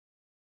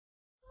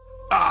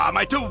Am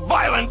I too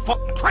violent for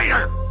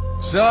traitor?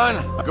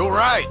 Son, go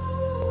right.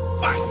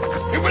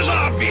 It was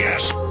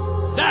obvious.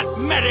 That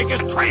medic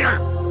is a traitor.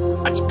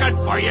 That's good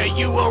for you.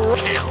 You will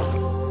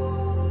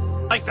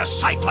kill. Like the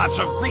Cyclops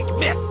of Greek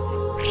myth.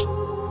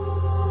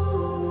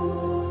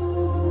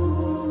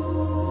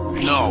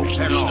 No,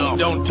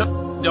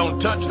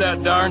 don't touch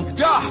that darn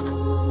Doc.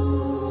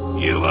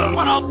 You will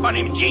want all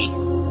funny, G.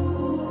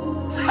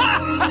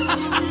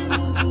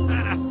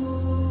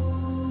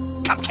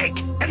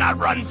 Cupcake, cannot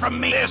run from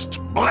me. This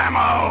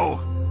blammo.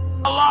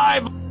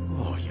 Alive.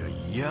 Oh, you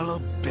yellow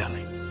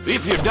belly.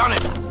 If you done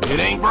it, it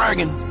ain't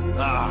bragging.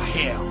 Ah,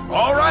 hell.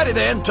 Alrighty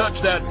then,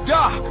 touch that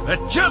Doc. That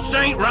just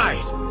ain't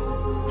right.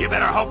 You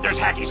better hope there's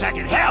hacky sack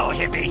in hell,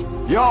 hippie.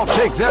 Y'all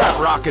take that,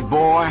 rocket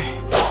boy.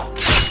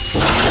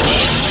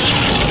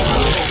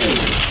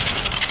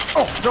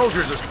 Oh,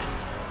 soldiers are...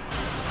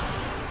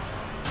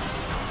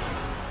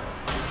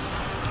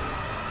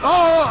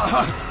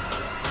 Oh!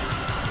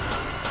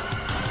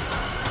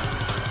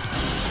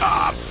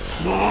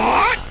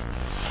 What?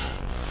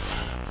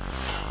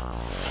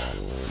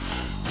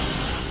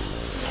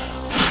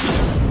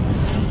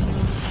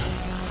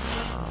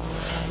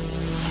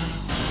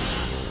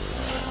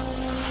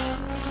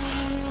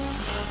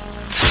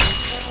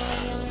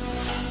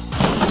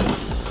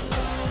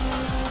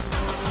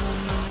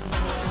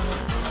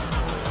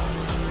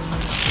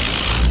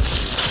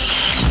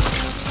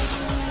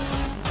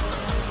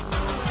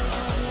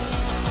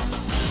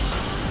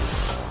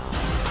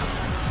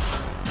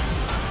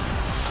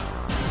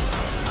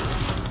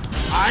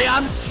 I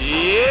am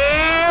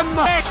Tim.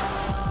 What?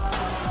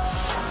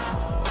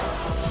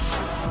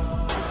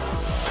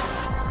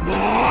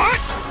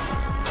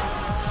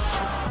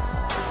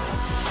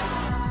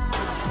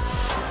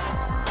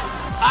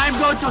 I'm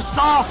going to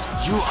solve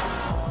you.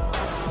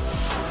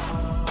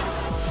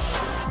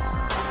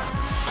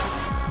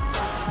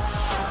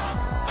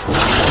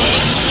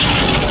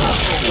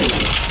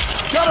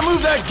 Gotta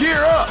move that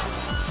gear up.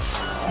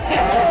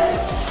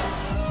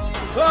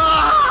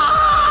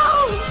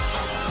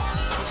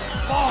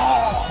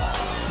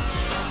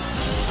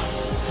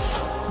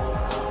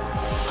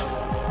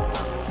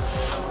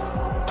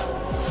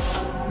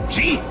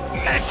 See?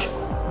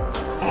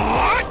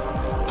 What?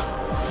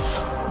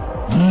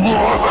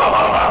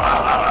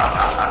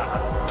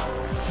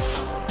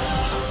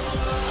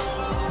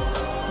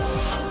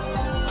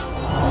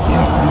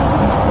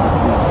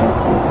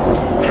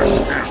 This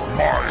is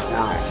my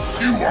world.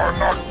 You are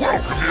not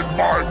welcome in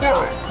my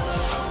world.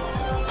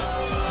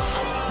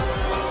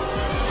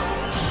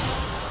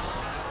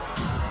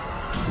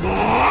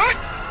 What?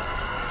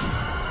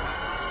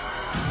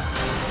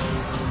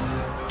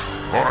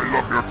 I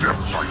love your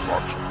death,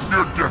 Cyclops.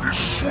 Your death is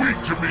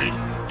sweet to me.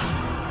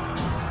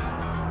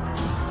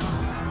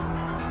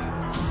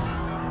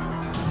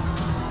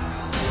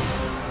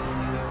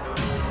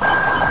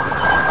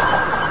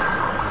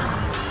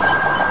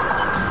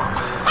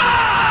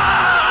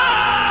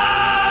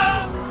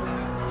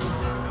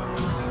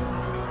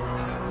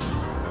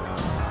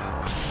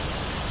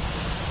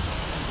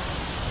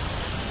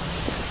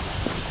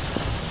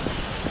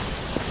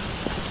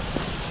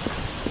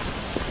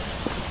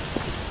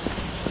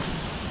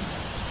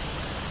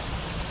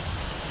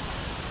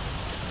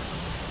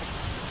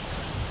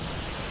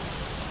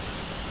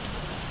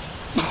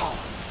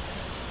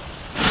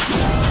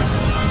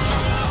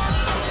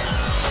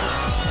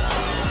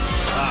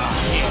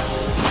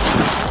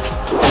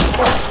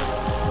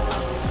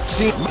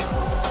 See me,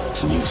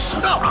 you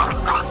son of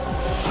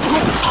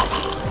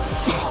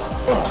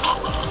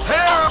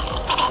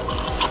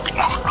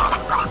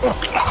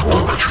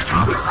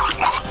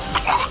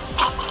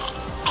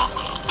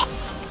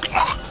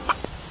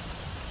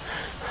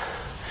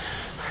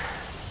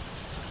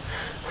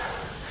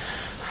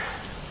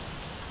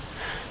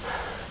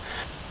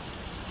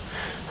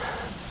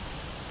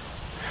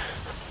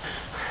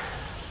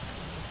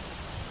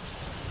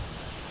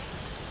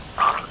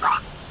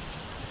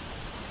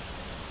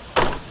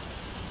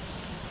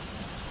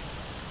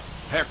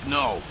Heck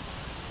no.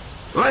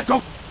 Let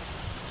go.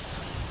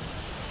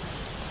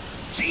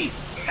 See?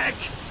 Heck.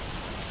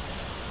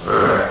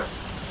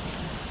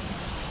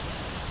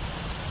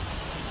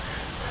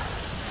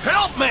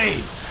 Help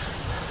me!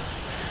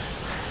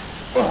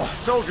 Oh,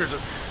 soldiers are...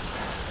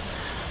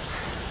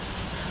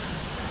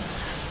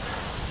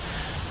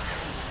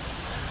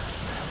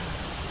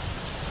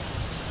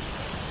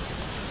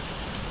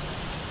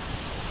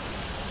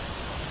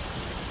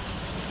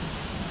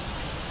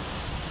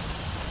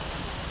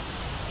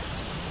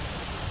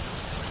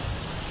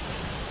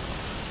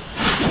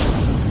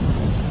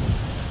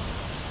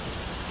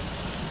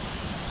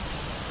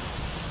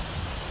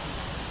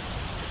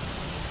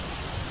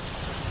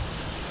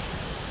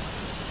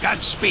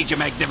 Godspeed, you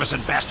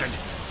magnificent bastard.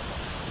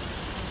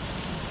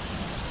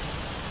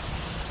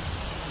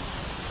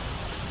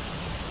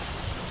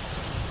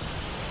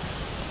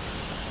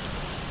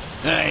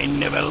 I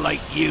never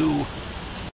liked you.